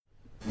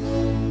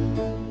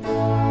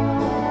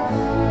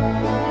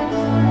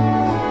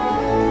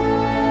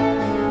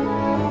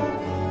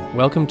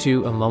Welcome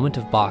to A Moment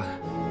of Bach,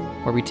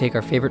 where we take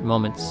our favorite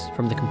moments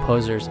from the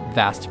composer's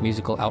vast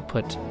musical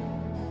output,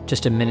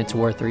 just a minute's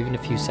worth or even a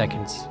few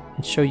seconds,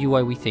 and show you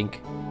why we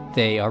think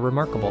they are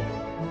remarkable.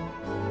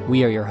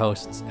 We are your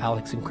hosts,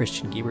 Alex and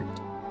Christian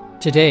Giebert.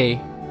 Today,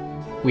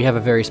 we have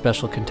a very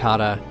special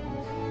cantata.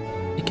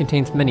 It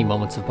contains many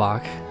moments of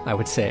Bach, I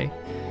would say,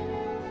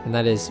 and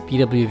that is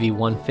BWV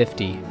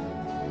 150,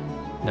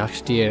 Nach,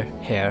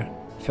 Herr,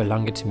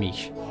 verlanget,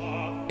 mich.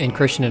 And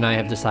Christian and I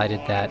have decided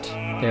that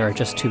there are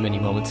just too many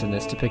moments in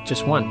this to pick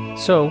just one.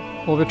 So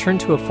we'll return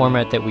to a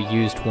format that we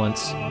used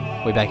once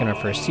way back in our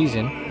first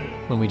season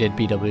when we did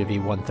BWV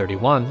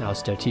 131,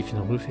 Aus der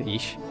Tiefen rufe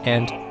ich,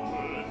 and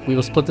we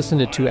will split this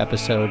into 2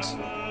 episodes,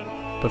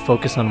 but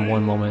focus on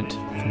one moment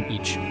from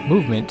each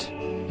movement.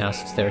 Now,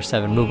 since there are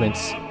 7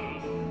 movements,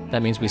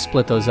 that means we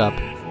split those up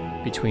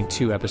between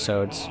 2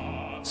 episodes.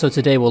 So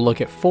today we'll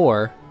look at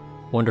 4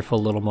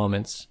 wonderful little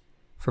moments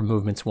for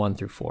movements 1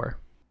 through 4.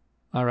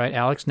 All right,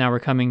 Alex, now we're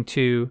coming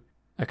to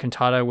a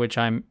cantata which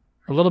I'm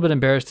a little bit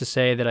embarrassed to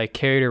say that I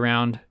carried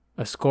around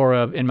a score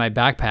of in my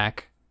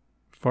backpack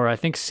for I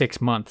think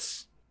 6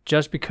 months,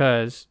 just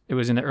because it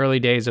was in the early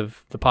days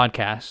of the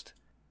podcast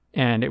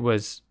and it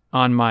was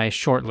on my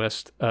short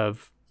list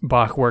of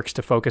Bach works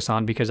to focus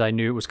on because I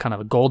knew it was kind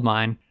of a gold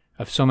mine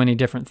of so many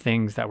different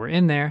things that were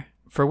in there.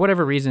 For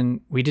whatever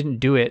reason, we didn't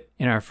do it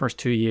in our first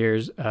 2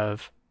 years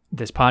of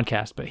this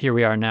podcast, but here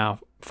we are now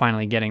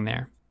finally getting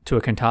there to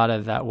a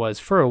cantata that was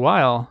for a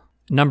while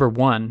number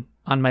 1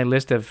 on my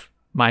list of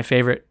my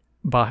favorite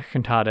Bach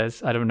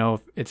cantatas. I don't know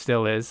if it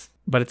still is,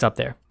 but it's up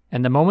there.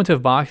 And the moment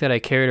of Bach that I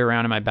carried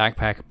around in my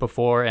backpack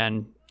before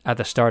and at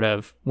the start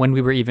of when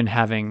we were even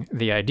having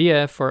the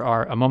idea for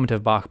our A Moment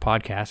of Bach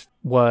podcast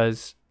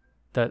was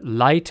the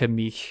Leite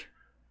mich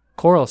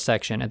choral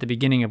section at the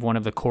beginning of one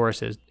of the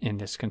choruses in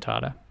this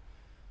cantata.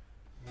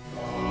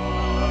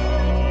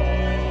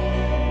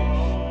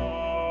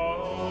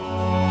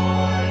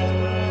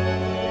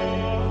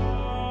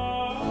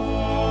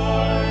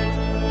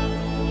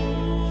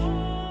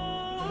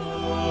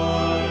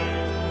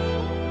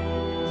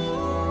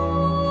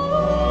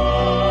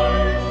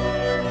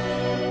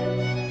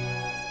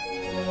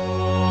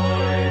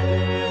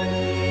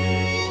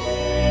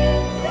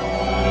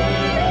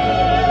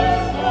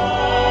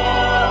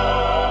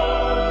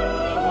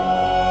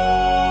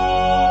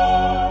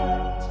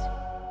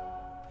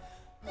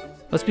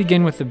 Let's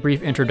begin with a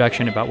brief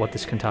introduction about what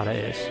this cantata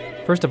is.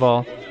 First of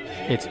all,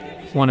 it's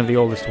one of the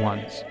oldest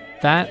ones.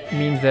 That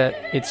means that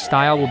its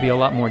style will be a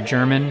lot more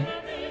German.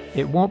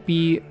 It won't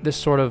be the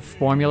sort of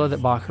formula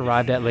that Bach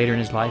arrived at later in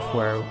his life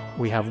where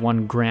we have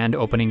one grand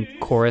opening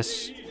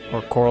chorus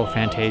or choral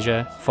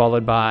fantasia,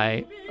 followed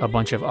by a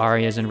bunch of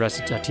arias and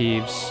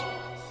recitatives,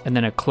 and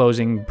then a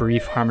closing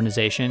brief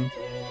harmonization.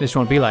 This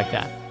won't be like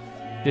that.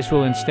 This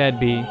will instead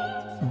be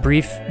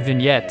brief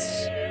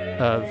vignettes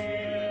of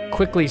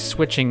quickly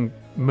switching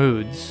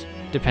moods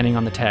depending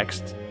on the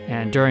text.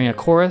 And during a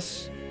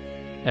chorus,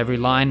 every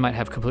line might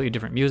have completely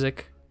different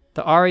music.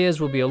 The arias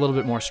will be a little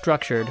bit more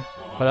structured,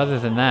 but other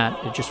than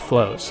that, it just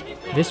flows.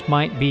 This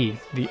might be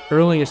the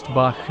earliest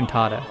Bach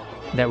cantata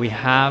that we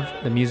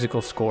have the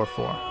musical score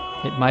for.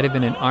 It might have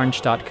been an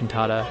Arnstadt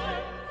cantata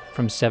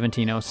from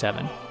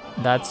 1707.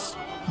 That's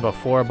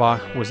before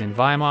Bach was in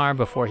Weimar,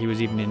 before he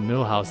was even in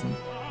Mühlhausen.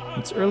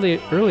 It's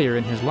earlier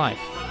in his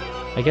life.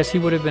 I guess he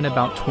would have been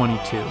about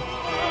 22.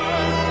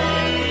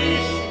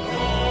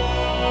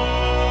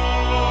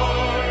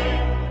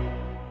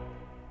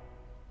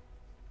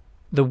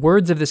 The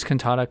words of this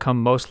cantata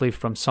come mostly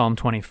from Psalm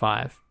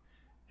 25,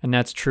 and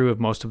that's true of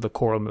most of the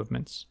choral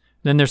movements.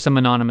 Then there's some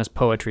anonymous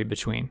poetry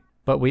between.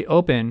 But we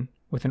open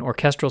with an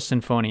orchestral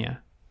sinfonia.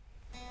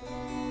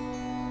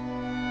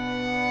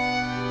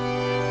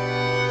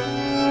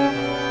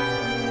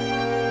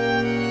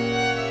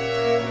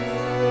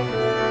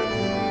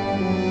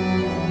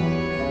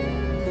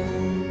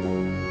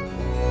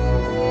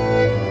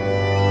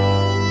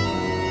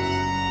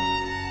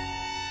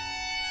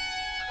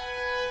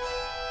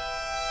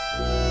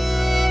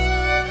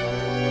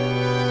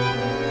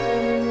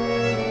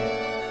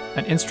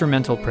 An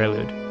instrumental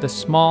prelude. The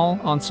small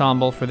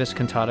ensemble for this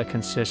cantata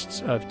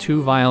consists of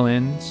 2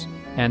 violins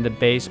and the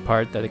bass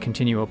part, the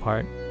continuo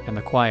part, and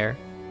the choir,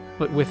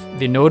 but with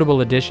the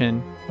notable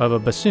addition of a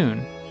bassoon,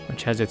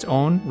 which has its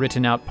own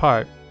written out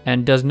part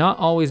and does not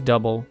always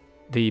double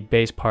the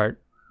bass part,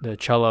 the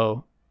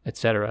cello,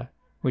 etc.,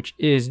 which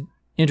is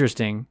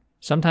interesting.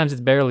 Sometimes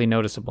it's barely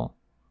noticeable.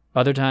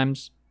 Other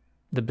times,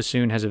 the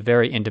bassoon has a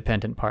very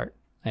independent part.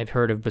 I've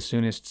heard of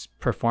bassoonists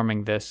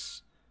performing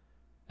this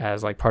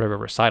as like part of a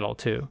recital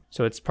too.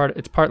 So it's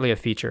partly a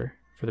feature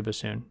for the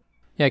bassoon.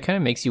 Yeah, it kind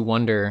of makes you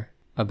wonder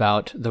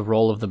about the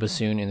role of the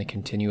bassoon in the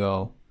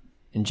continuo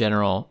in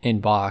general in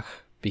Bach,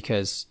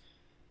 because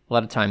a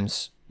lot of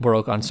times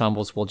Baroque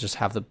ensembles will just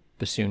have the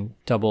bassoon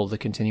double the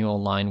continuo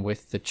line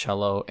with the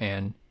cello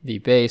and the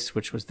bass,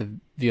 which was the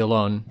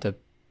violon,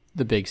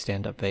 the big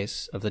stand-up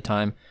bass of the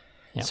time.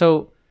 Yeah.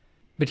 So,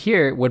 but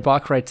here, when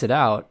Bach writes it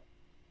out,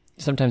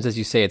 sometimes, as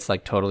you say, it's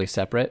like totally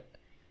separate.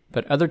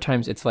 But other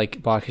times it's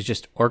like Bach is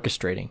just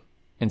orchestrating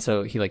And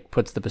so he like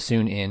puts the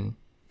bassoon in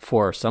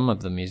for some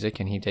of the music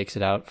and he takes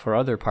it out for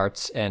other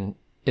parts, and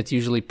it's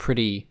usually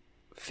pretty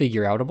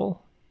figure outable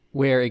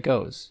where it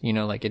goes. You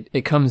know, like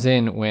it comes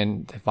in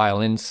when the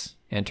violins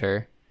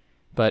enter,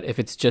 but if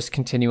it's just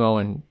continuo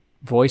and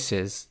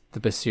voices, the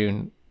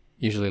bassoon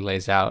usually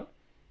lays out,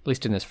 at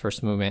least in this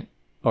first movement,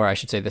 or I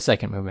should say the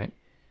second movement,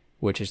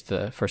 which is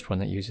the first one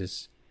that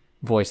uses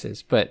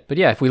voices. But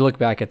yeah, if we look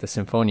back at the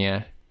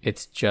Sinfonia,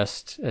 it's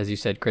just, as you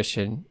said,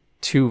 Christian,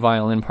 2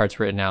 violin parts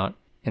written out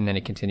and then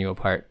a continuo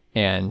part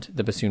and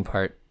the bassoon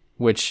part,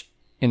 which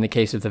in the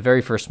case of the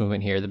very first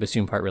movement here, the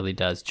bassoon part really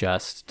does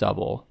just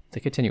double the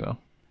continuo.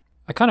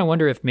 I kind of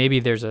wonder if maybe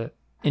there's a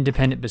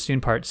independent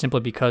bassoon part simply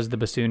because the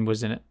bassoon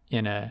was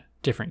in a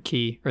different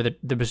key, or the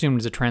bassoon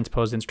was a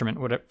transposed instrument.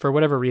 For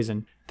whatever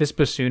reason, this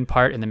bassoon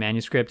part in the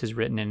manuscript is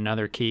written in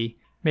another key.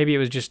 Maybe it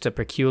was just a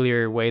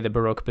peculiar way the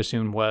Baroque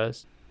bassoon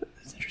was.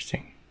 That's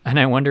interesting. And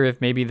I wonder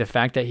if maybe the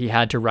fact that he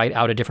had to write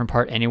out a different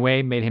part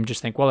anyway made him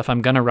just think, well, if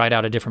I'm going to write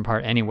out a different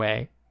part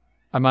anyway,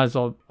 I might as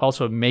well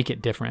also make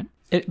it different.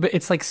 But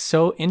it's like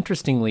so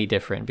interestingly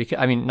different because,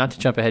 I mean, not to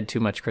jump ahead too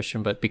much,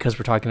 Christian, but because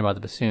we're talking about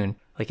the bassoon,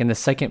 like in the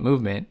second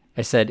movement,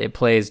 I said it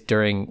plays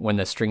during when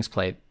the strings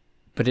play,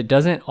 but it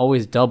doesn't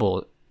always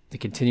double the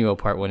continuo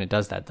part when it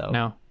does that though.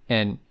 No.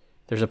 And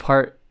there's a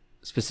part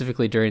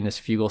specifically during this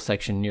fugal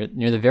section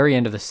near the very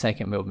end of the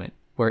second movement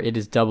where it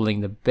is doubling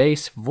the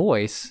bass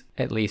voice,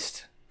 at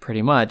least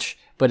pretty much,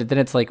 but then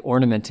it's like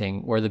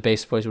ornamenting where the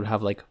bass voice would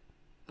have like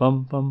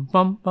bum, bum,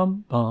 bum,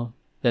 bum, bum.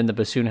 Then the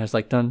bassoon has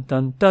like dun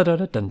dun da da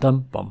da dun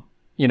dun bum.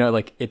 You know,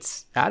 like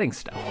it's adding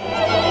stuff.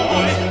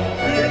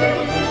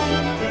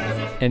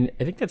 And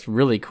I think that's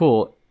really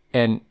cool.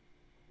 And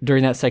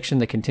during that section,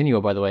 the continuo,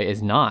 by the way,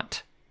 is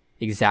not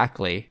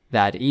exactly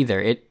that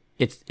either. It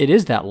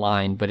is that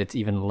line, but it's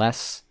even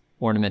less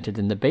ornamented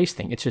than the bass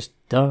thing. It's just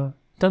dun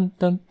dun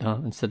dun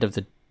dun instead of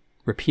the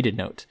repeated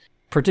note.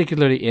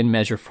 Particularly in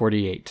measure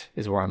 48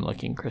 is where I'm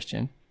looking,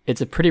 Christian. It's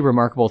a pretty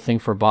remarkable thing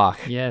for Bach.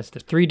 Yes,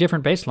 there's 3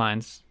 different bass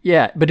lines.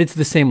 Yeah, but it's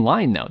the same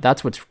line, though.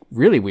 That's what's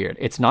really weird.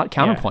 It's not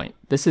counterpoint.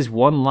 Yeah. This is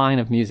one line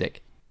of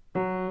music.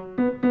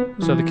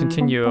 So the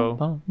continuo,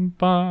 bum,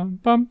 bum,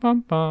 bum,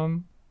 bum,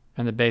 bum,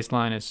 and the bass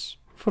line is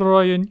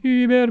freuen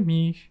über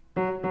mich.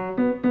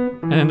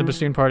 And then the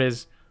bassoon part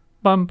is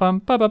bum, bum,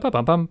 bum, bum,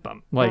 bum, bum,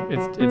 bum. Like,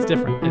 it's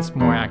different. It's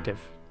more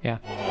active. Yeah.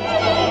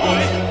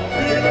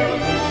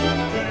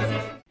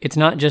 It's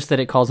not just that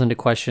it calls into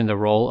question the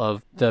role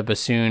of the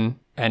bassoon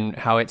and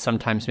how it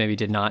sometimes maybe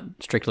did not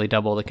strictly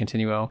double the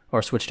continuo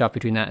or switched off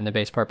between that and the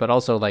bass part, but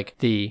also like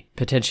the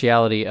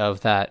potentiality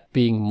of that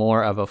being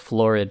more of a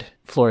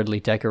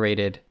floridly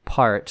decorated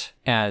part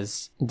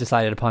as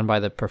decided upon by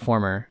the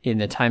performer in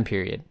the time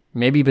period.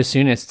 Maybe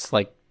bassoonists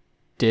like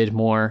did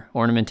more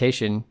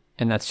ornamentation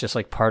and that's just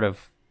like part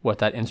of what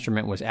that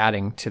instrument was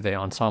adding to the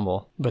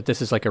ensemble. But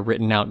this is like a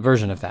written out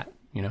version of that,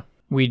 you know?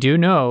 We do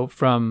know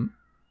from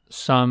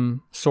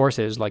some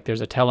sources, like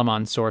there's a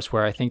Telemann source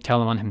where I think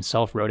Telemann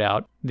himself wrote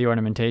out the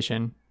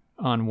ornamentation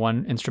on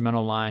one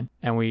instrumental line,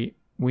 and we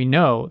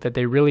know that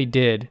they really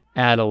did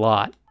add a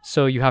lot.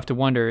 So you have to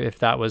wonder if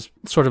that was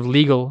sort of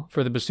legal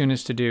for the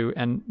bassoonist to do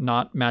and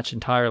not match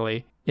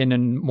entirely in a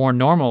more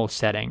normal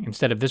setting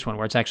instead of this one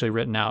where it's actually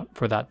written out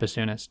for that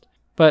bassoonist.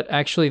 But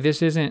actually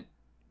this isn't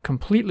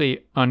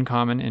completely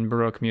uncommon in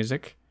Baroque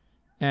music,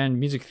 and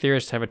music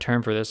theorists have a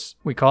term for this.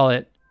 We call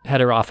it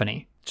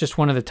heterophony. It's just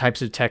one of the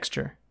types of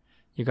texture.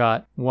 You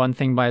got one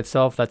thing by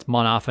itself, that's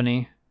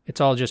monophony. It's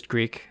all just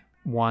Greek,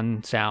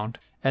 one sound.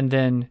 And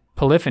then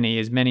polyphony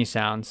is many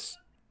sounds,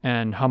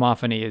 and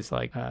homophony is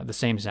like the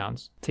same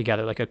sounds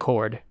together, like a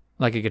chord,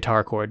 like a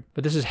guitar chord.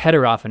 But this is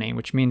heterophony,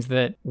 which means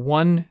that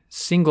one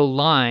single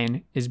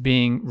line is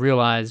being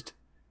realized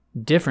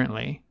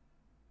differently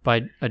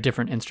by a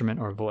different instrument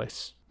or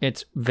voice.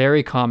 It's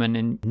very common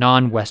in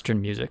non-Western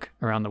music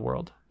around the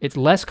world. It's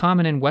less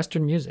common in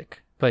Western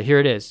music. But here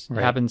it is. Right.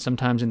 It happens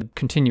sometimes in the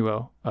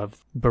continuo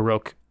of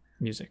Baroque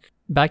music.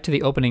 Back to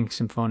the opening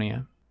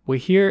Symphonia. We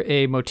hear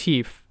a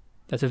motif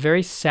that's a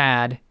very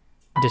sad,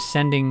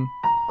 descending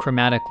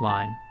chromatic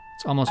line.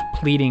 It's almost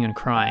pleading and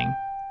crying.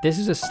 This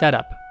is a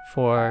setup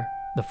for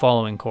the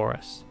following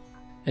chorus.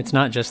 It's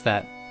not just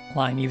that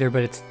line either,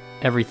 but it's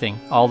everything.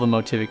 All the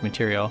motivic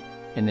material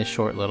in this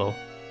short little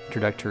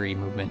introductory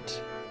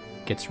movement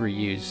gets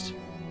reused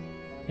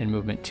in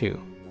movement 2.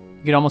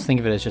 You could almost think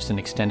of it as just an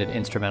extended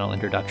instrumental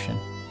introduction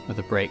with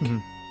a break. Mm-hmm.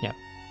 Yeah.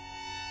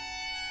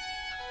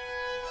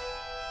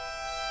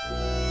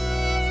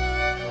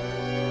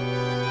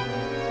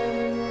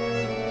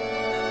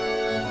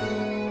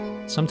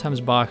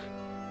 Sometimes Bach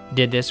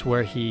did this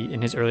where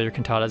in his earlier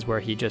cantatas, where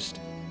he just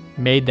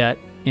made that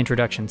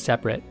introduction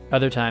separate.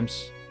 Other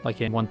times, like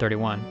in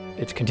 131,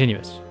 it's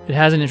continuous. It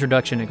has an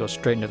introduction, it goes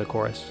straight into the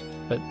chorus,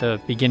 but the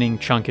beginning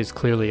chunk is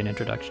clearly an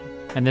introduction.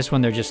 And this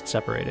one, they're just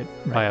separated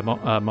by a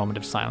moment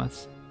of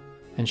silence.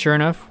 And sure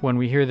enough, when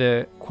we hear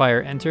the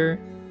choir enter,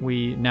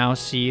 we now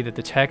see that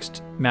the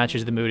text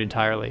matches the mood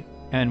entirely.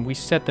 And we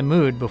set the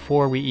mood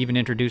before we even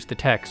introduce the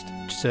text,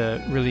 which is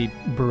a really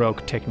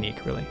Baroque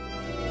technique, really.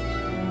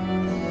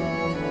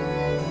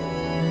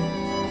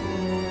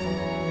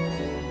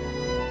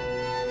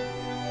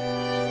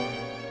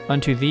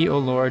 Unto thee, O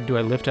Lord, do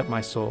I lift up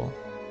my soul.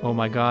 O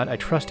my God, I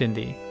trust in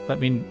thee. Let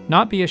me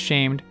not be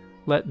ashamed.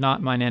 Let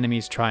not mine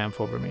enemies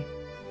triumph over me.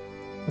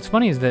 What's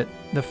funny is that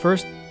the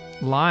first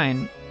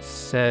line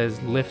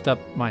says, lift up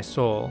my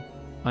soul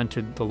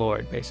unto the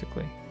Lord,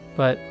 basically.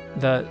 But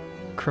the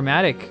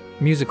chromatic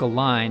musical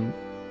line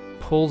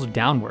pulls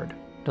downward,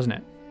 doesn't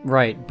it?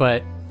 Right,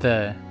 but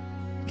the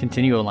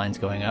continuo line's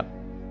going up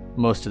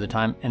most of the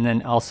time. And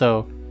then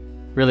also,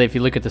 really, if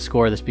you look at the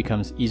score, this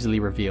becomes easily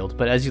revealed.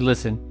 But as you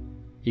listen,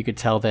 you could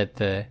tell that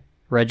the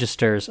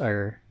registers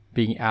are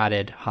being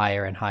added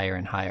higher and higher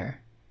and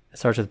higher. It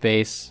starts with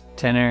bass,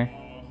 tenor,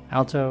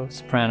 alto,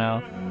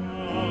 soprano.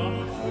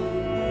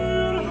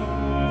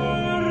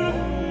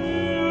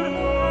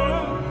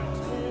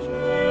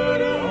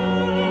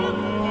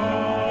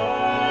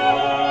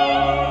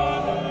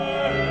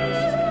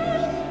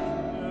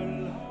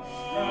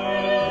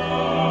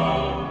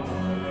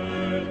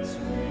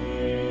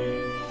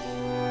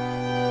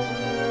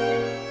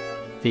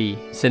 The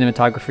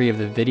cinematography of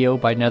the video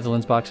by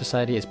Netherlands Bach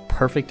Society is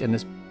perfect in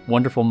this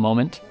wonderful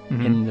moment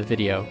in the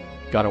video.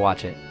 You gotta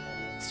watch it.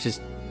 It's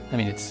just, I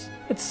mean, it's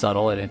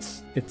subtle and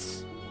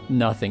it's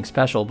nothing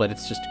special, but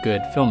it's just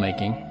good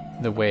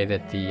filmmaking. The way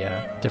that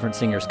the different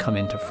singers come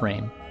into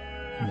frame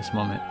in this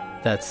moment.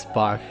 That's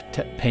Bach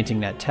painting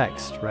that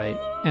text, right?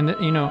 And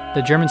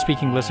the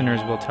German-speaking listeners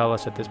will tell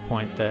us at this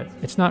point that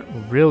it's not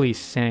really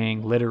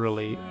saying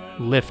literally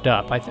lift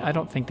up. I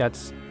don't think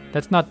that's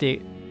not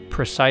the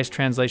precise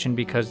translation,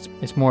 because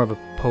it's more of a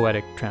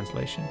poetic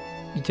translation.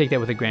 You take that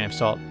with a grain of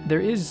salt.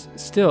 There is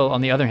still, on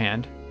the other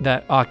hand,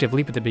 that octave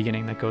leap at the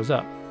beginning that goes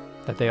up,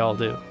 that they all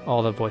do,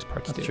 all the voice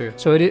parts do. That's true.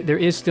 So there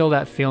is still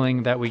that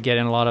feeling that we get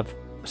in a lot of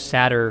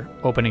sadder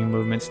opening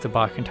movements to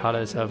Bach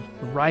cantatas of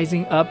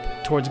rising up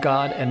towards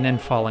God and then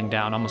falling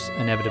down almost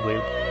inevitably.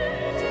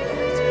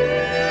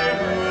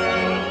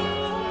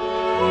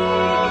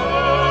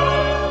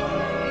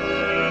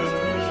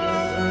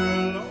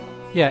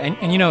 Yeah, and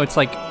it's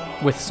like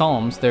with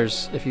Psalms,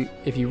 there's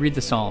if you read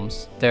the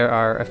Psalms, there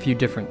are a few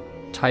different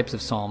types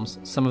of Psalms.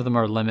 Some of them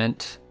are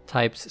lament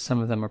types, some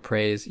of them are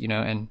praise,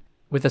 and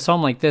with a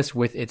psalm like this,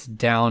 with its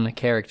down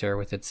character,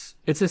 it's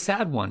a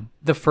sad one.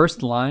 The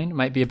first line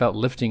might be about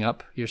lifting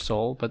up your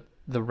soul, but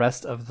the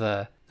rest of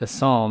the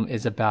psalm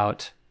is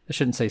about, I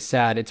shouldn't say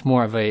sad, it's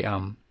more of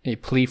a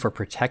plea for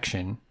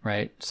protection,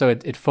 right? So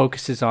it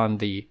focuses on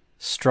the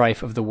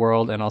strife of the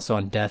world and also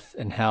on death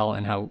and hell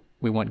and how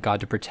we want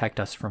God to protect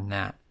us from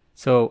that.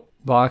 So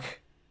Bach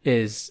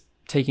is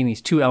taking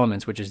these two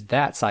elements, which is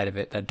that side of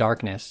it, that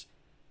darkness,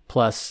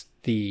 plus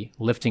the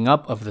lifting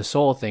up of the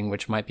soul thing,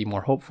 which might be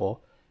more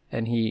hopeful.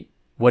 And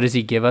what does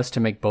he give us to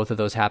make both of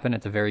those happen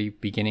at the very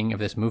beginning of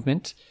this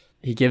movement?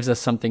 He gives us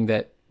something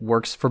that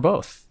works for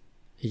both.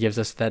 He gives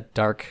us that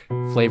dark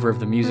flavor of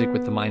the music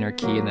with the minor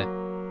key and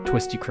the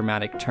twisty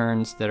chromatic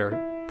turns that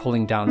are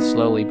pulling down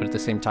slowly, but at the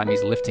same time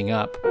he's lifting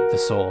up the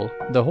soul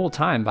the whole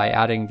time by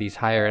adding these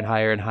higher and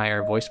higher and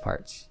higher voice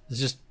parts.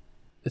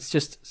 It's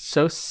just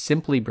so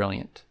simply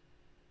brilliant.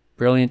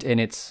 Brilliant in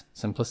its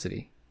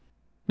simplicity.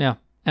 Yeah.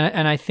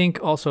 And I think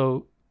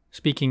also,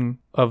 speaking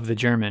of the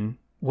German,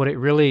 what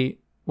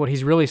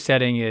he's really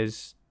setting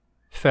is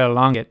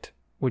verlanget,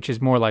 which is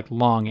more like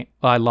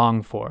I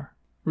long for.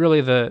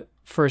 Really, the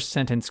first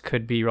sentence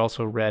could be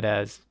also read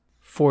as,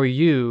 for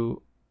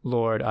you,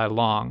 Lord, I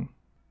long.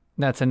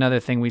 That's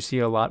another thing we see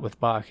a lot with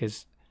Bach,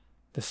 is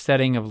the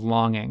setting of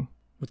longing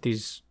with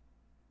these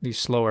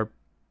slower,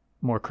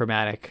 more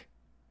chromatic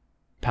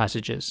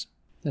passages.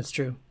 That's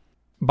true.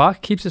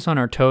 Bach keeps us on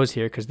our toes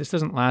here, because this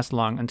doesn't last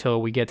long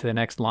until we get to the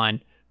next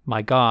line,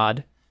 my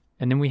God,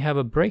 and then we have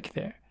a break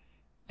there.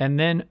 And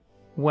then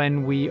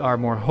when we are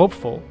more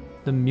hopeful,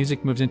 the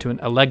music moves into an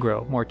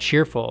allegro, more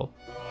cheerful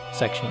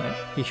section,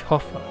 Ich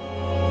hoffe.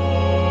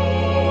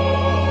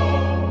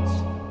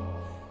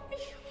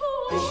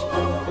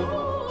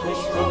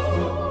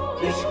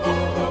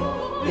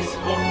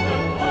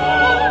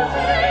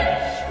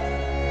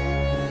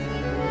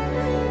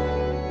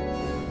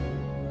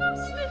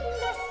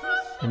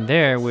 And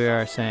there we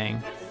are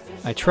saying,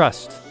 I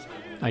trust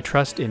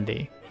in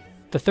thee.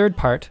 The third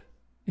part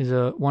is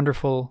a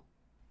wonderful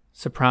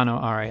soprano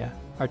aria.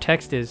 Our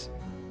text is,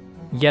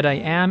 yet I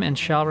am and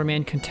shall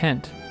remain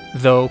content,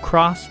 though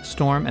cross,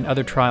 storm, and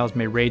other trials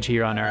may rage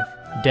here on earth,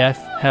 death,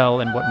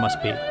 hell, and what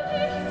must be.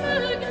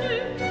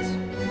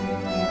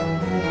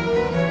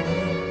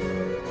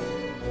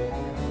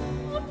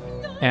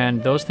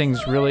 And those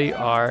things really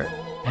are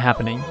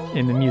happening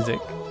in the music.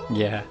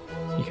 Yeah.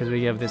 Because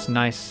we have this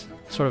nice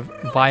sort of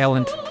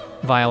violent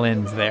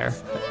violins there.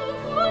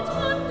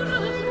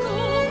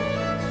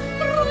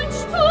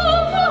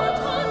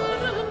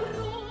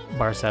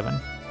 Bar 7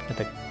 at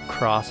the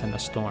cross and the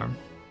storm.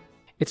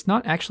 It's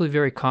not actually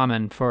very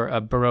common for a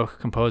Baroque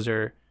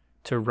composer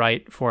to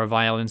write for a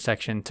violin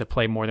section to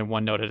play more than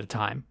one note at a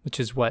time, which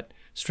is what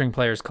string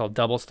players call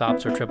double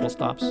stops or triple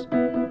stops.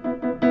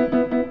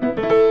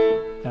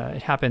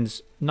 It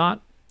happens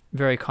not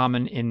very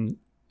common in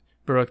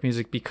Baroque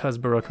music because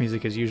Baroque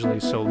music is usually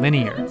so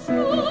linear.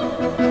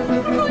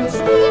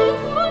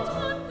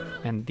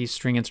 And these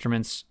string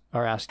instruments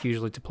are asked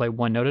usually to play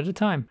one note at a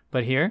time.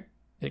 But here,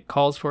 it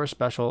calls for a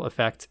special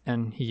effect,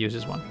 and he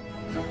uses one.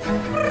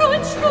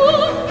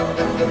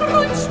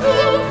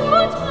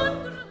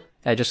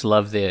 I just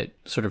love the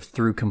sort of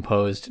through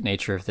composed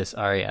nature of this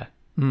aria.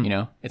 You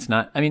know, it's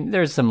not, I mean,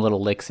 there's some little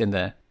licks in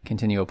the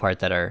continuo part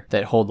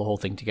that hold the whole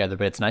thing together,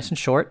 but it's nice and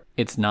short.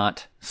 It's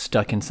not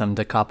stuck in some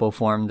da capo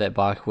form that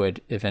Bach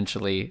would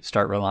eventually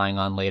start relying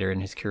on later in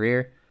his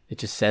career. It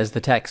just says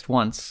the text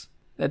once.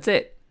 That's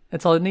it.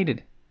 That's all it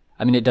needed.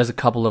 I mean, it does a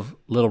couple of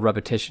little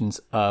repetitions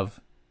of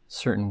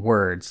certain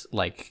words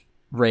like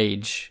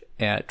rage,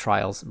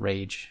 trials,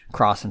 rage,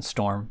 cross and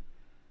storm,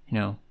 you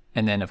know,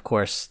 and then of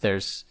course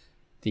there's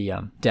the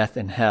death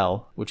and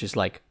hell, which is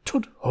like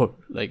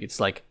like it's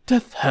like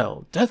death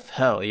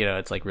hell, you know,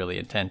 it's like really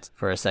intense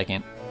for a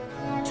second.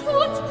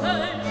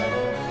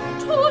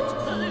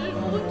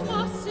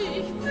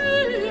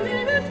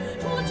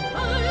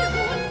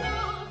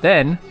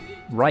 Then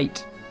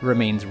right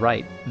remains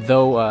right,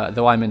 though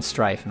I'm in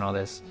strife and all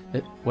this.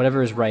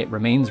 Whatever is right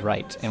remains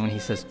right. And when he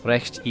says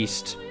recht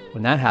ist,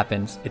 when that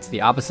happens, it's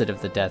the opposite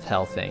of the death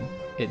hell thing.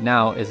 It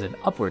now is an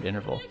upward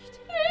interval.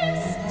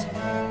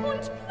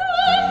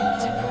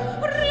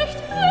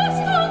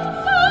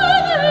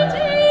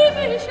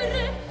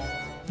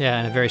 Yeah,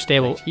 and a very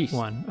stable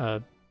one,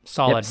 a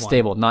solid one.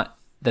 Stable, not,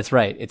 that's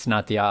right. It's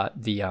not the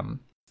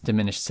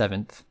diminished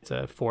seventh. It's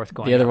a fourth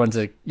going. The other one's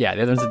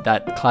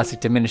that classic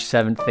diminished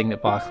seventh thing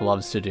that Bach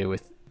loves to do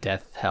with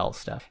death, hell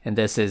stuff. And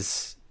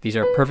these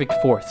are perfect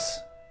fourths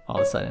all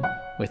of a sudden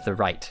with the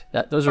right.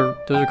 Those are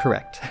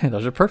correct.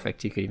 Those are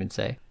perfect, you could even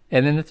say.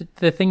 And then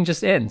the thing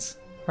just ends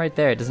right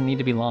there. It doesn't need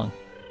to be long.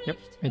 Yep.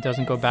 It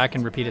doesn't go back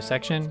and repeat a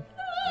section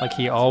like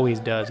he always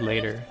does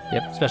later.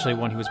 Yep. Especially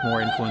when he was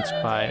more influenced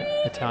by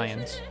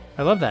Italians.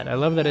 I love that. I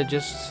love that it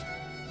just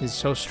is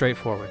so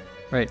straightforward.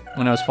 Right.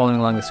 When I was following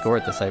along the score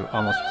at this, I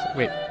almost was like,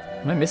 wait,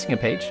 am I missing a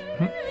page?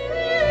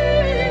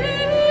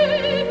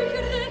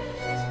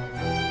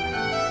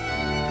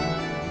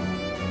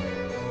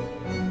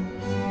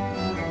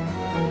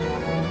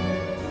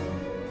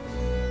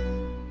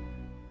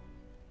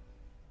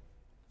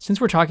 Since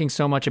we're talking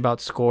so much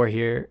about score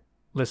here,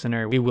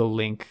 listener, we will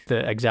link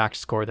the exact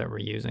score that we're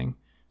using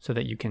so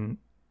that you can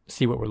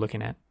see what we're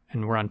looking at.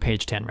 And we're on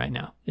page 10 right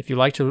now. If you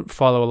like to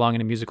follow along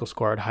in a musical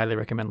score, I'd highly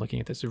recommend looking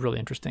at this. It's really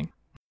interesting.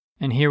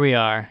 And here we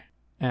are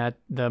at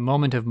the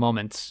moment of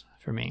moments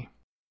for me.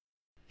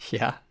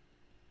 Yeah.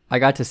 I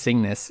got to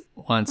sing this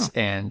once,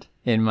 and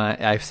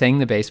I sang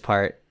the bass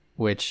part,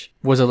 which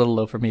was a little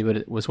low for me, but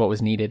it was what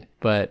was needed.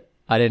 But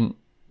I didn't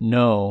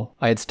know.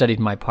 I had studied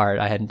my part.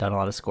 I hadn't done a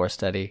lot of score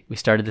study. We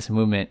started this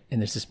movement,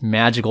 and there's this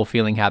magical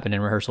feeling happened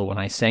in rehearsal when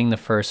I sang the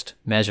first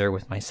measure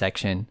with my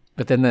section.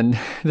 But then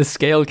the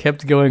scale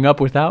kept going up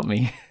without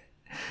me.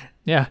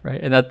 Yeah.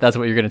 Right. And that's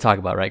what you're going to talk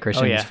about, right,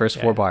 Christian? Oh, yeah. These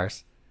first four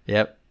bars.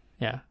 Yep.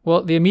 Yeah.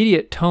 Well, the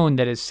immediate tone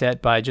that is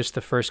set by just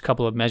the first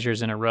couple of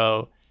measures in a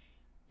row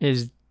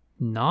is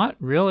not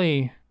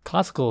really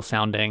classical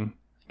sounding.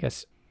 I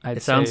guess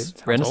it sounds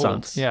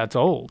Renaissance. Old. Yeah, it's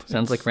old.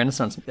 Sounds like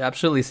Renaissance. It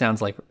absolutely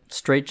sounds like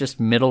straight, just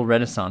middle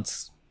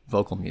Renaissance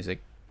vocal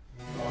music.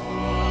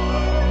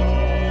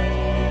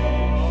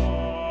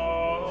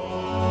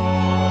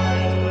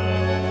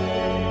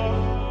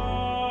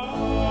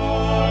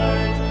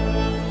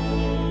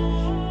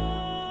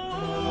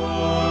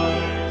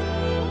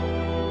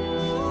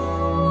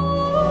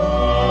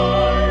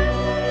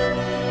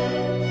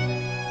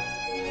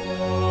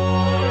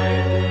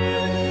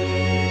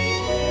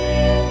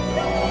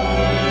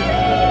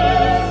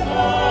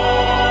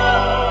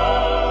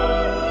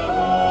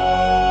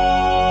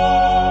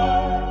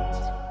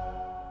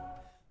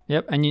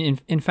 Yep, and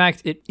in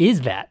fact, it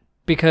is that.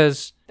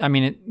 Because, I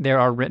mean, there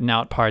are written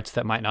out parts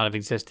that might not have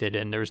existed,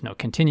 and there was no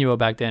continuo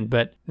back then,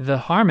 but the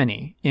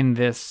harmony in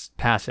this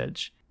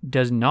passage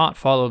does not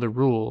follow the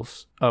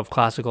rules of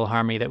classical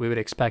harmony that we would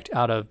expect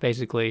out of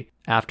basically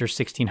after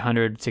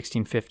 1600,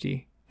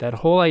 1650. That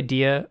whole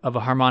idea of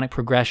a harmonic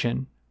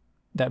progression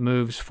that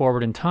moves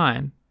forward in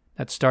time,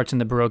 that starts in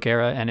the Baroque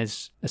era and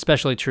is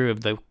especially true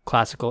of the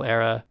classical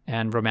era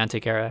and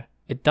Romantic era,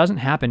 it doesn't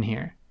happen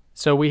here.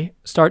 So we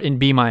start in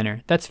B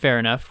minor. That's fair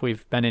enough.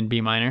 We've been in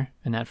B minor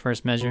in that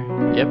first measure.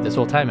 Yep, this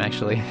whole time,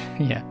 actually.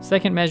 Yeah.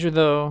 Second measure,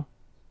 though,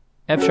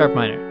 F sharp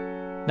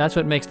minor. That's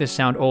what makes this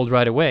sound old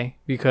right away,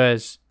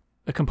 because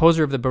a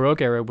composer of the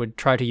Baroque era would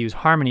try to use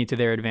harmony to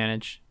their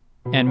advantage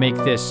and make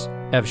this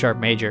F sharp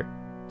major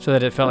so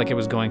that it felt like it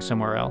was going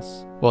somewhere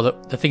else. Well,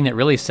 the thing that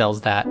really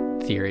sells that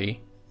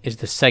theory is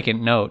the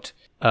second note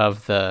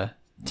of the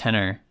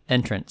tenor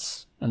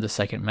entrance of the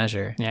second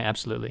measure. Yeah,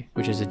 absolutely.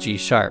 Which is a G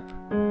sharp,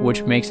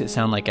 which makes it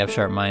sound like F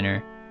sharp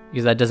minor,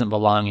 because that doesn't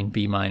belong in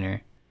B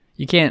minor.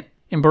 You can't,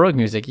 in Baroque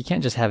music, you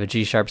can't just have a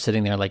G sharp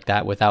sitting there like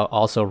that without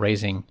also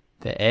raising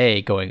the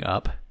A going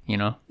up, you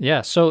know?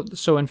 Yeah, so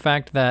in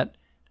fact, that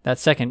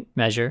second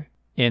measure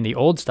in the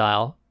old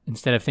style,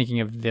 instead of thinking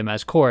of them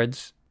as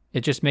chords,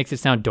 it just makes it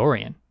sound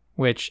Dorian,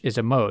 which is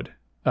a mode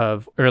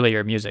of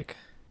earlier music.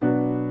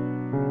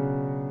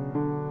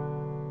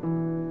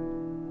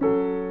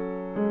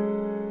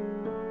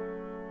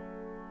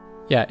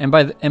 Yeah, and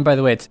by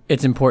the way,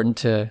 it's important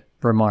to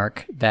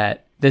remark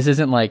that this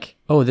isn't like,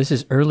 oh, this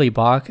is early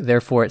Bach,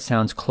 therefore it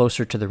sounds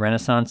closer to the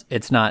Renaissance.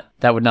 It's not.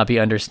 That would not be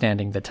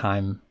understanding the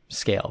time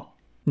scale.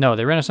 No,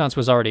 the Renaissance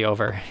was already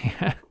over.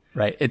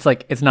 Right. It's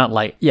like, it's not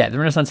like, yeah, the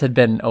Renaissance had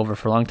been over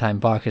for a long time.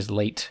 Bach is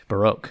late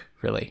Baroque,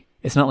 really.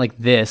 It's not like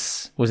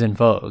this was in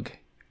vogue.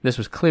 This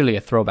was clearly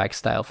a throwback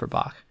style for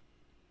Bach,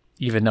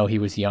 even though he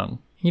was young.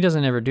 He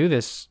doesn't ever do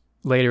this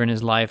later in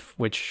his life,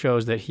 which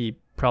shows that he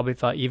probably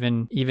thought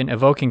even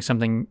evoking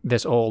something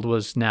this old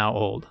was now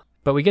old.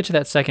 But we get to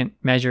that second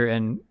measure,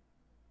 and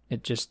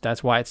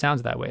that's why it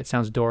sounds that way. It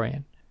sounds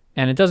Dorian.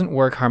 And it doesn't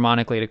work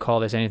harmonically to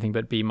call this anything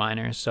but B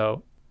minor,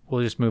 so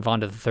we'll just move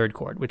on to the third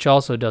chord, which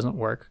also doesn't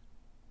work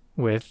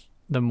with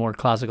the more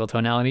classical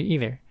tonality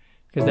either,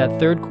 because that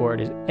third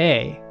chord is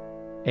A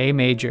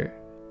major.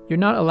 You're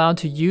not allowed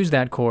to use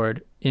that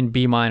chord in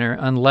B minor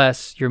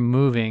unless you're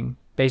moving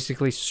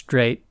basically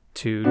straight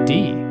to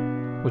D,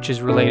 which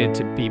is related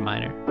to B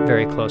minor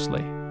very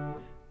closely.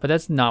 But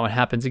that's not what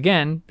happens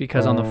again,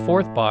 because on the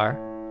fourth bar,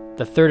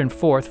 the third and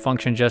fourth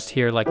function just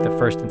here like the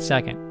first and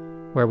second,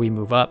 where we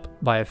move up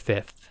by a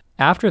fifth.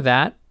 After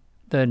that,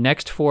 the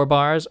next 4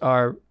 bars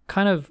are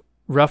kind of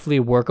roughly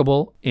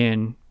workable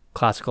in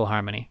classical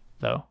harmony,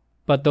 though.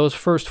 But those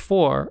first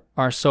 4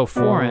 are so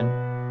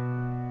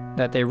foreign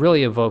that they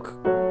really evoke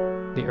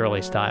the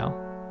early style.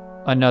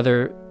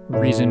 Another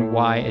reason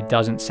why it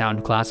doesn't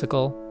sound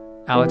classical,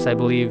 Alex, I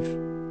believe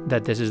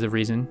that this is the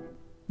reason.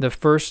 The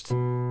first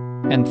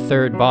and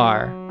third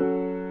bar,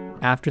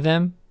 after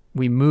them,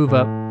 we move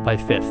up by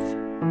fifth.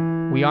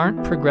 We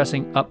aren't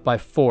progressing up by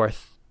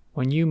fourth.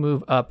 When you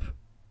move up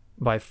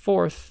by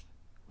fourth,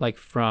 like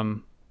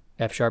from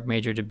F sharp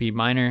major to B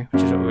minor,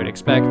 which is what we would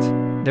expect,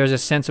 there's a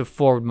sense of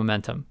forward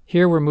momentum.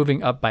 Here we're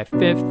moving up by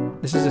fifth.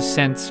 This is a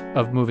sense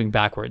of moving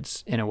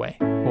backwards in a way,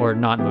 or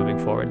not moving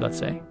forward, let's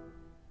say.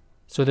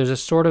 So there's a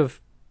sort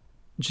of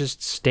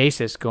just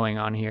stasis going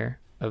on here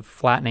of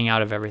flattening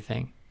out of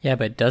everything. Yeah,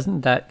 but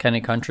doesn't that kind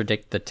of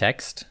contradict the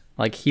text?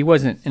 Like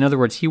in other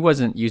words, he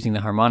wasn't using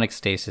the harmonic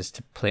stasis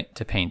to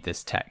paint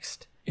this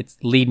text. It's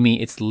lead me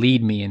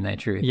in thy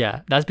truth.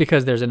 Yeah, that's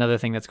because there's another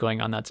thing that's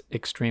going on that's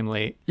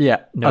extremely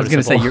noticeable. I was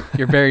going to say,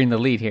 you're burying the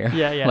lead here.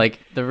 Yeah. Like,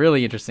 the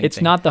really interesting It's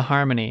thing. not the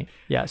harmony.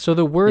 Yeah, so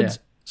the words,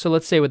 So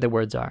let's say what the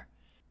words are.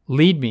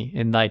 Lead me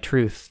in thy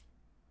truth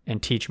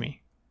and teach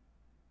me.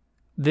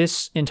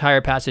 This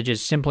entire passage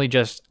is simply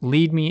just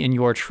lead me in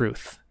your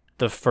truth.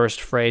 The first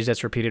phrase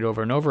that's repeated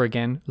over and over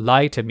again,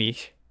 leite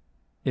mich,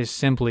 is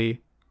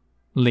simply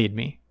lead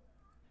me.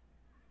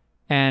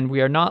 And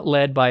we are not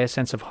led by a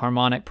sense of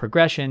harmonic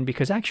progression,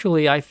 because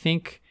actually I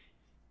think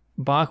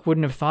Bach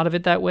wouldn't have thought of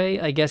it that way.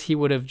 I guess he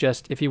would have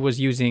just, if he was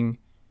using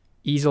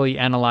easily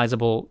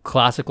analyzable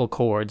classical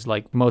chords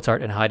like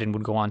Mozart and Haydn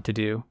would go on to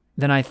do,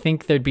 then I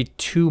think there'd be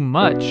too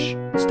much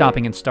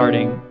stopping and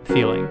starting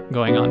feeling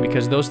going on,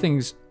 because those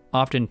things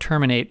often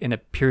terminate in a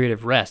period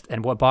of rest.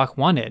 And what Bach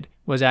wanted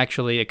was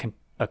actually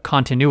a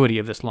continuity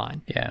of this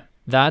line. Yeah.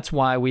 That's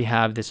why we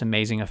have this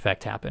amazing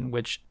effect happen,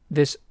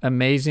 this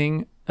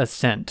amazing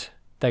ascent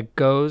that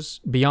goes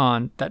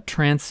beyond, that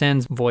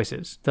transcends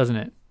voices, doesn't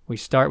it? We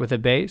start with a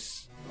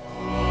bass,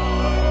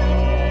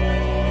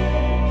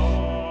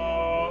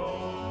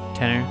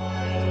 tenor,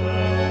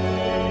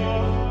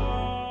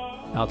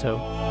 alto,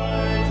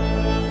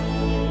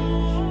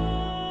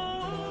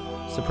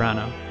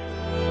 soprano,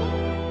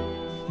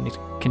 and it's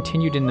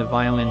continued in the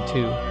violin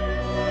too,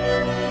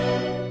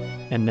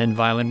 and then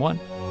violin 1.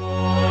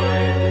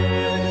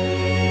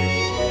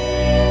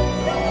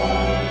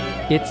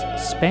 Its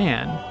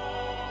span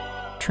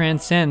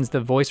transcends the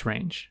voice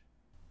range.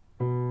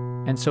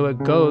 And so it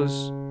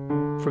goes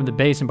from the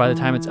bass, and by the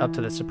time it's up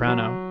to the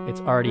soprano,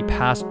 it's already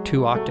past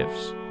 2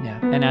 octaves. Yeah.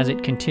 And as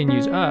it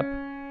continues up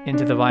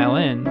into the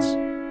violins,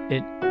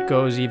 it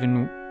goes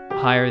even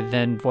higher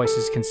than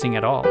voices can sing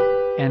at all.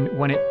 And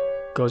when it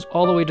goes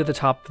all the way to the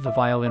top of the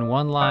violin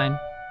 1 line,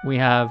 we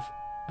have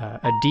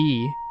a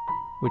D,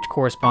 which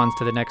corresponds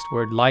to the next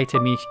word, leite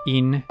mich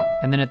in.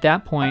 And then at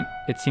that point,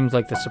 it seems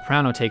like the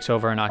soprano takes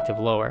over an octave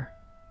lower,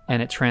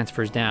 and it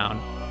transfers down,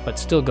 but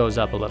still goes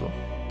up a little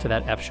to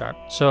that F sharp.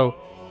 So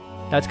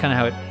that's kind of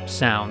how it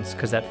sounds,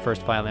 because that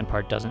first violin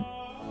part doesn't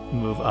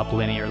move up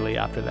linearly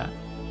after that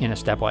in a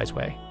stepwise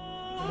way.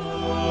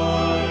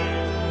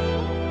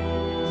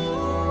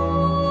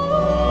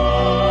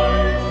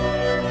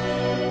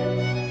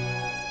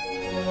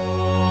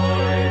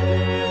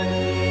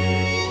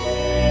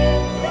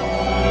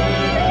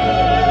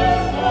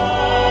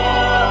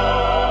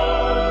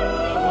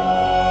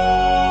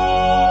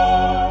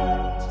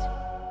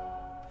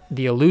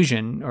 The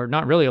illusion, or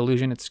not really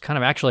illusion, it's kind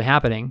of actually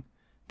happening.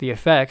 The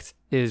effect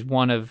is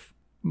one of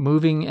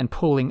moving and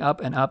pulling up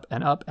and up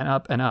and up and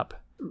up and up.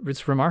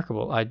 It's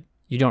remarkable.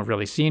 You don't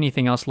really see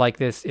anything else like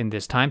this in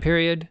this time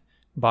period.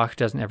 Bach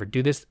doesn't ever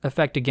do this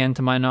effect again,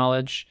 to my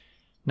knowledge.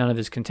 None of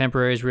his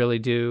contemporaries really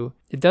do.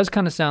 It does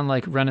kind of sound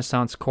like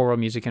Renaissance choral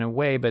music in a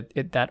way, but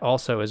that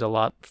also is a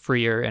lot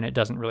freer, and it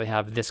doesn't really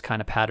have this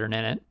kind of pattern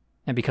in it.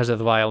 And because of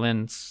the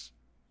violins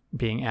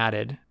being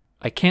added,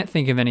 I can't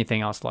think of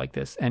anything else like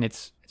this, and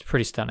it's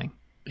pretty stunning.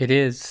 It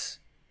is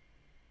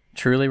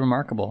truly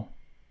remarkable.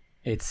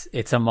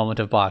 It's a moment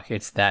of Bach.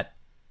 It's that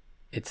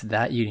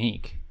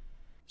unique.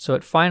 So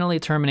it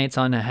finally terminates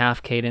on a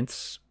half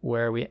cadence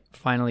where we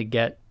finally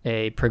get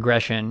a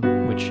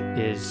progression, which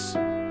is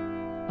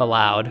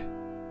allowed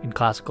in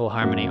classical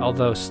harmony,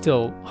 although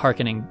still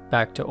hearkening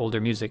back to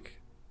older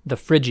music, the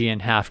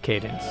Phrygian half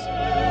cadence.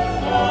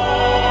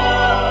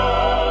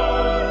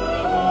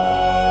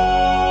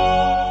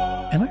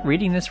 Am I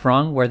reading this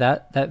wrong? Where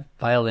that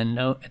violin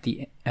note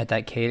at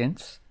that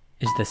cadence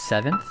is the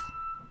 7th?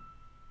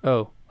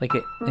 Oh, Like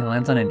it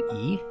lands on an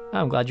E?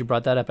 I'm glad you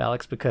brought that up,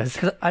 Alex,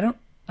 because I've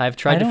I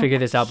tried to don't figure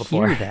this out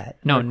before. hear that.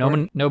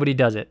 Nobody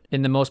does it.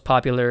 In the most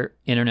popular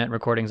internet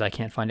recordings, I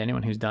can't find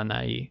anyone who's done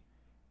that E.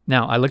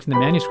 Now, I looked in the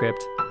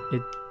manuscript.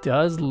 It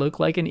does look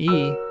like an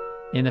E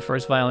in the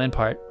first violin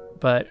part,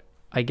 but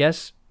I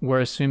guess we're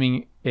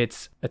assuming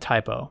it's a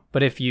typo.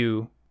 But if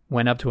you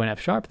went up to an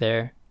F sharp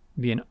there,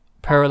 it'd be in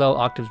parallel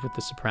octaves with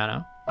the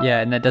soprano.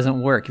 Yeah, and that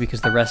doesn't work because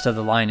the rest of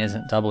the line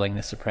isn't doubling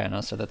the soprano,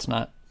 so that's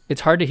not...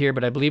 It's hard to hear,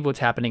 but I believe what's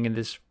happening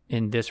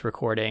in this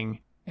recording,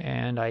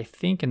 and I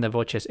think in the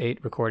Voces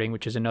 8 recording,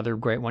 which is another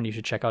great one you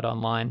should check out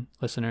online,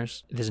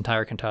 listeners, this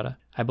entire cantata,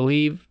 I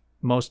believe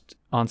most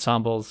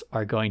ensembles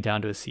are going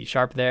down to a C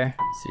sharp there.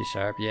 C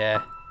sharp,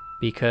 yeah.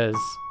 Because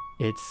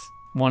it's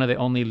one of the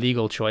only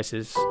legal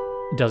choices.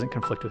 It doesn't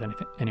conflict with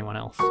anyone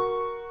else.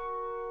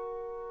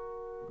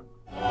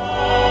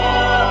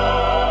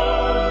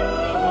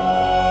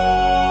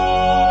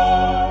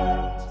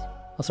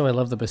 Also, I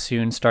love the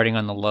bassoon starting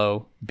on the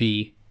low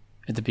B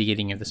at the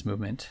beginning of this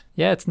movement.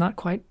 Yeah, it's not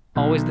quite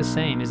always the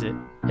same, is it?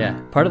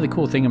 Yeah, part of the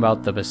cool thing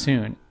about the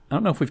bassoon, I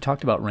don't know if we've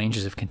talked about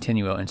ranges of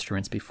continuo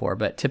instruments before,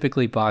 but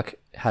typically Bach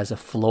has a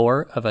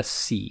floor of a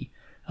C,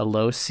 a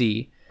low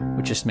C,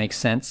 which just makes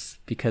sense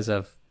because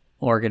of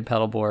organ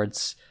pedal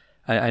boards.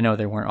 I know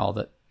they weren't all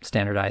that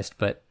standardized,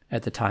 but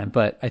at the time,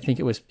 but I think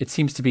it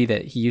seems to be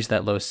that he used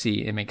that low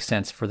C. It makes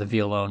sense for the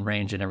violone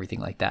range and everything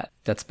like that.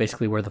 That's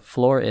basically where the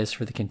floor is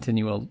for the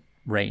continual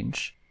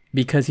range,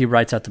 because he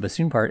writes out the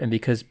bassoon part, and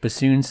because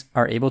bassoons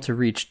are able to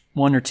reach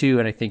 1 or 2,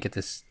 and I think at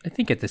this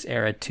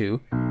era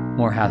 2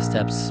 more half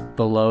steps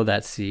below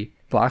that C.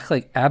 Bach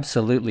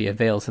absolutely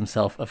avails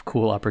himself of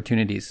cool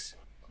opportunities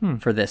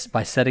for this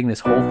by setting this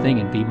whole thing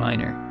in B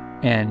minor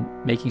and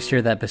making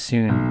sure that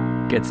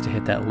bassoon gets to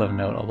hit that low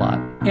note a lot.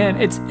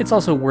 And it's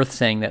also worth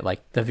saying that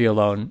the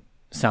violone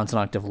sounds an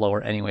octave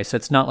lower anyway, so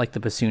it's not like the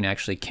bassoon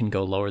actually can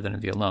go lower than a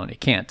violone. It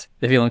can't.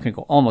 The violone can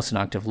go almost an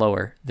octave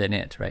lower than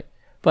it, right?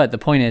 But the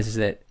point is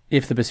that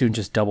if the bassoon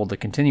just doubled the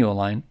continuo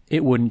line,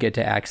 it wouldn't get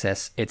to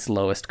access its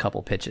lowest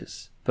couple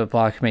pitches. But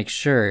Bach makes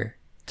sure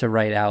to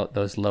write out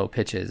those low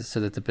pitches so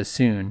that the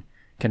bassoon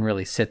can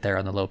really sit there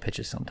on the low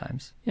pitches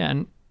sometimes. Yeah,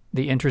 and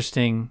the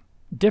interesting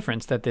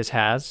difference that this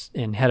has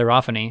in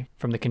heterophony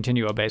from the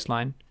continuo bass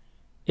line,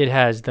 it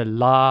has the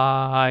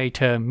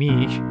leite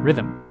mich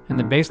rhythm, and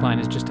the bass line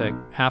is just a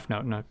half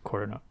note and a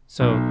quarter note.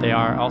 So they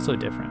are also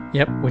different.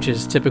 Yep, which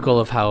is typical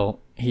of how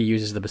he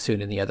uses the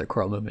bassoon in the other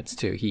choral movements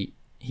too.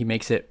 He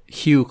makes it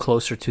hew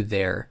closer to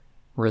their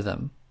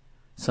rhythm,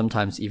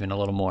 sometimes even a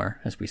little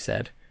more, as we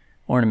said,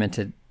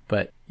 ornamented,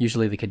 but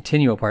usually the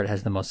continuo part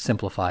has the most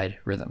simplified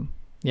rhythm.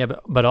 Yeah,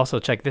 but also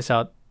check this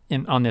out.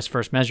 On this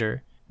first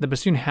measure, the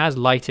bassoon has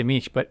leite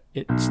mich, but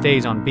it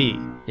stays on B.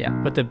 Yeah.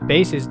 But the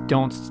basses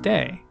don't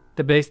stay.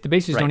 The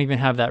basses don't even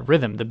have that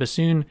rhythm. The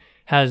bassoon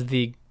has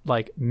the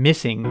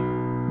missing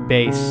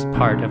bass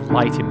part of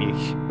leite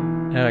mich.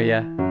 Oh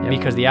yeah. Yep.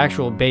 Because the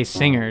actual bass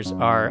singers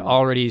are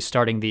already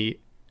starting the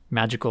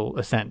magical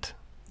ascent.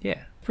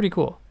 Yeah. Pretty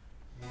cool.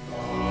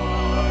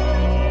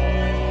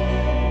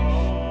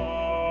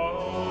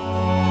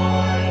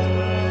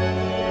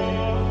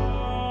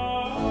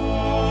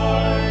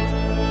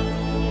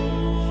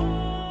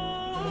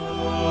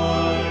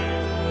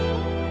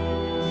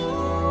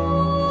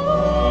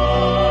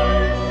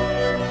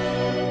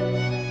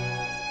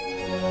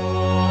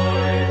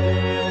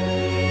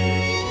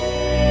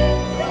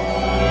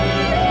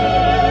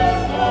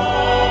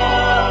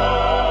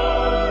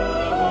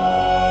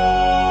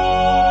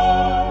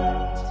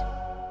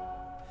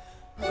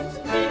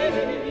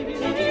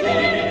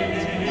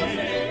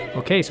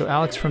 Okay, so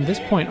Alex, from this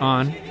point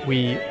on,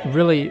 we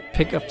really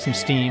pick up some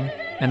steam,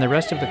 and the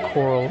rest of the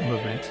choral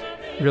movement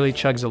really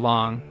chugs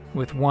along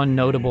with one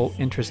notable,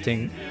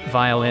 interesting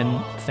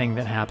violin thing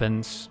that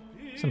happens.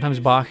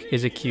 Sometimes Bach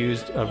is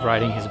accused of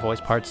writing his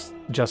voice parts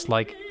just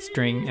like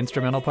string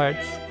instrumental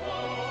parts.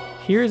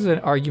 Here's an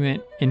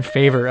argument in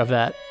favor of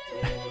that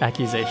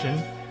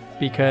accusation,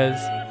 because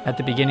at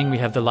the beginning we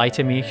have the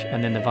leite mich,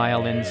 and then the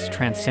violins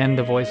transcend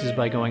the voices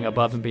by going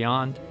above and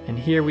beyond. And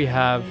here we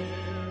have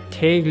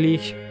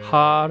täglich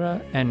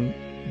Herr, and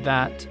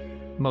that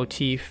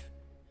motif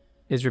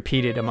is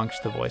repeated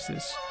amongst the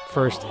voices.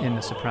 First in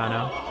the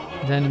soprano,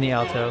 then in the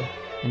alto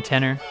and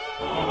tenor,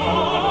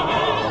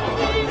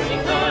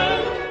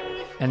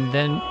 and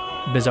then,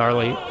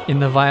 bizarrely, in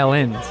the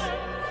violins.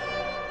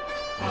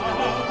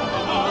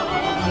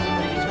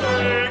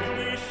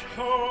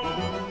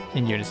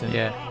 In unison.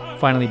 Yeah.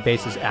 finally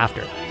basses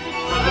after.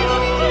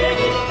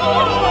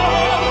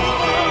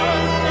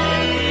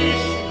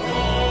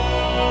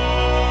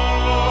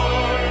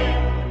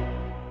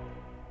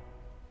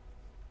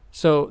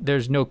 So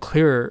there's no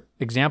clearer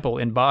example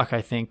in Bach,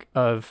 I think,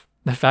 of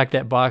the fact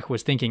that Bach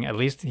was thinking, at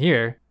least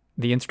here,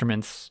 the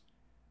instruments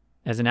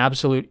as an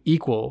absolute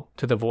equal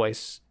to the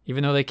voice.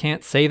 Even though they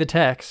can't say the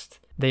text,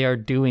 they are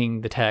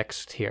doing the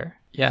text here.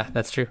 Yeah,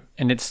 that's true.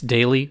 And it's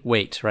daily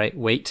wait, right?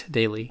 Wait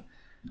daily.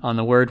 On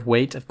the word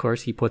wait, of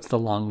course, he puts the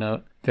long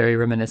note, very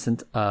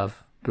reminiscent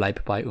of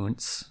bleib bei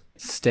uns.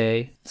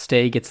 Stay.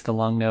 Stay gets the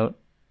long note,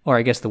 or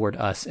I guess the word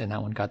us in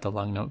that one got the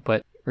long note.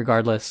 But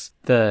regardless,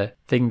 the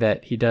thing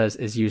that he does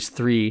is use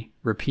 3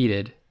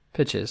 repeated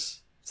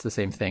pitches. It's the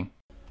same thing.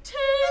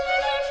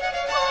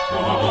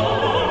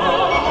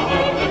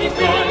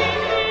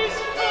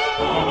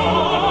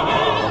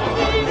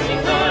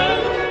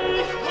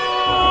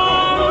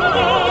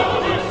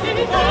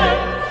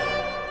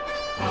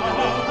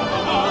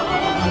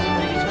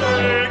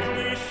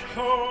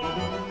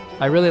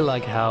 I really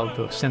like how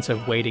the sense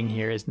of waiting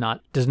here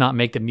does not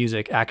make the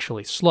music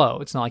actually slow.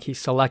 It's not like he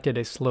selected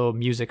a slow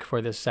music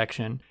for this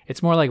section.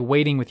 It's more like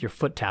waiting with your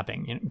foot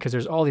tapping, because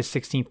there's all these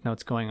 16th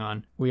notes going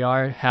on. We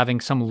are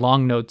having some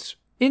long notes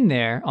in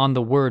there on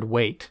the word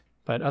wait,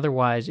 but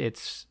otherwise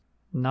it's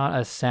not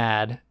a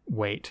sad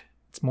wait.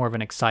 It's more of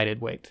an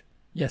excited wait.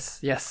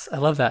 Yes, I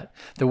love that.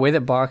 The way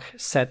that Bach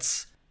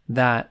sets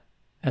that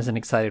as an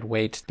excited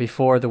wait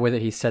before the way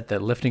that he set the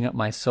lifting up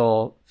my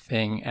soul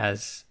thing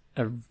as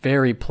a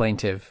very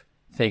plaintive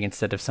thing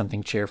instead of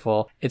something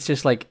cheerful. It's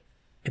just like,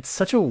 it's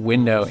such a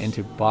window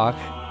into Bach,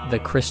 the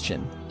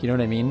Christian. You know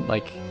what I mean?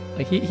 Like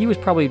he was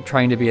probably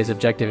trying to be as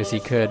objective as he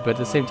could, but at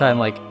the same time,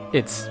 like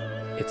it's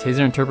his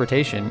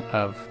interpretation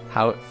of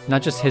how,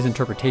 not just his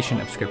interpretation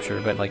of Scripture,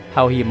 but like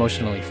how he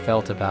emotionally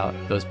felt about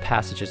those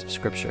passages of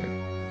Scripture.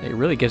 It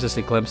really gives us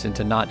a glimpse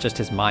into not just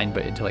his mind,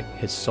 but into like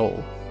his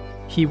soul.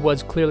 He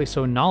was clearly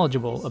so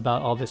knowledgeable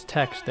about all this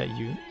text that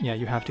you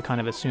have to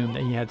kind of assume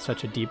that he had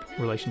such a deep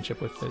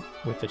relationship with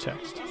the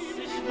text.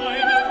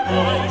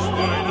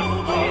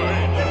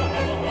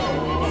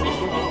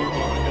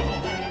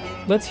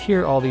 Let's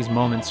hear all these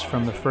moments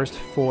from the first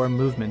 4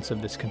 movements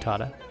of this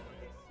cantata.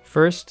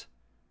 First,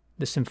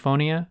 the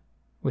Symphonia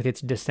with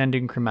its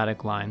descending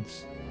chromatic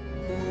lines.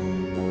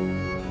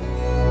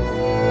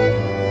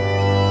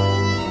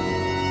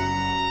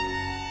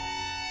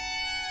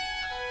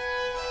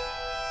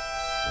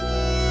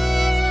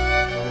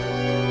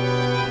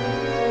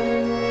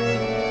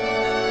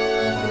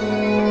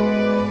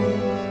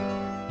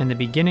 And the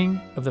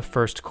beginning of the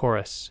first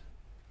chorus.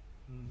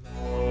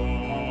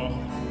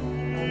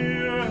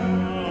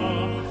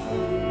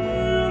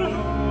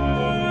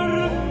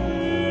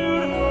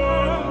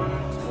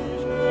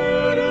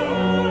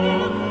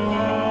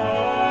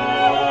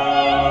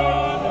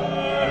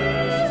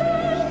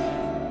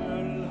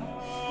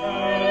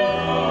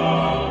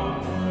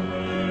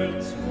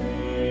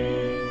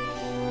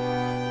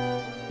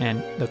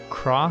 And the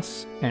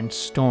cross and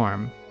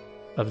storm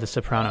of the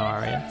soprano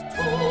aria.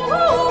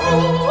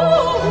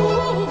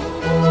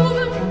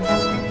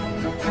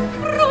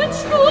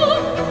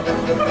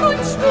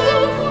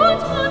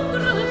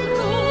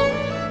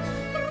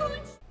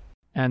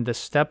 And the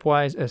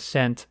stepwise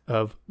ascent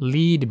of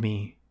Lead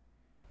Me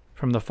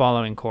from the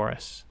following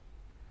chorus.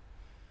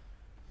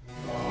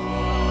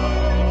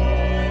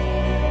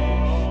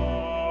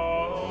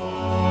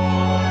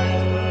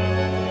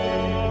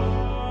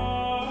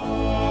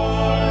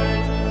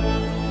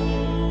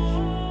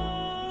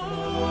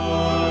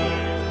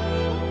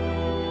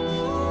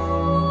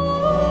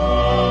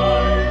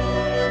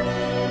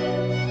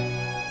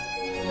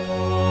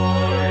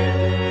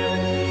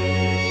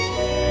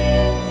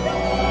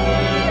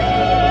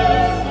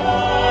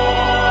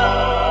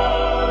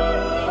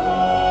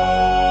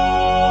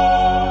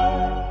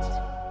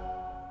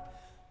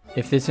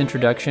 If this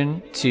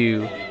introduction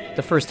to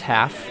the first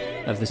half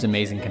of this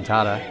amazing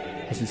cantata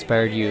has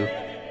inspired you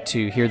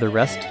to hear the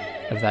rest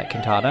of that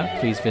cantata,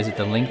 please visit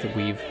the link that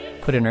we've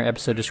put in our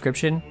episode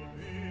description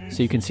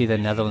so you can see the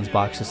Netherlands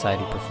Bach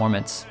Society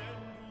performance.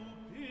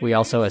 We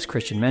also, as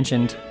Christian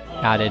mentioned,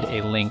 added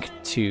a link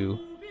to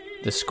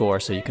the score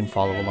so you can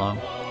follow along.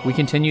 We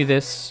continue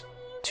this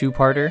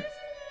 2-parter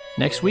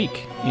next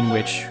week, in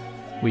which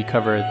we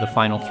cover the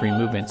final 3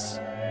 movements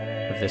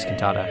of this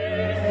cantata.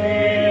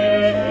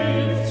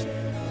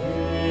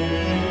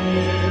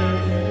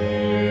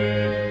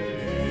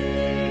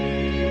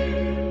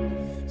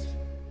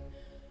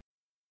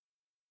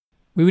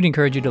 We would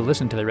encourage you to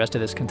listen to the rest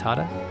of this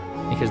cantata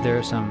because there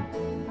are some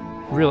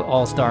real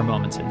all-star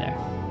moments in there,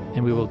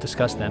 and we will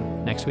discuss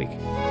them next week.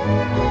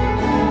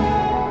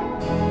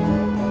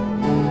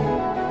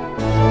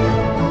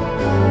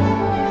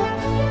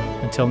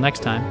 Until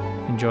next time,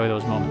 enjoy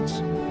those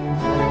moments.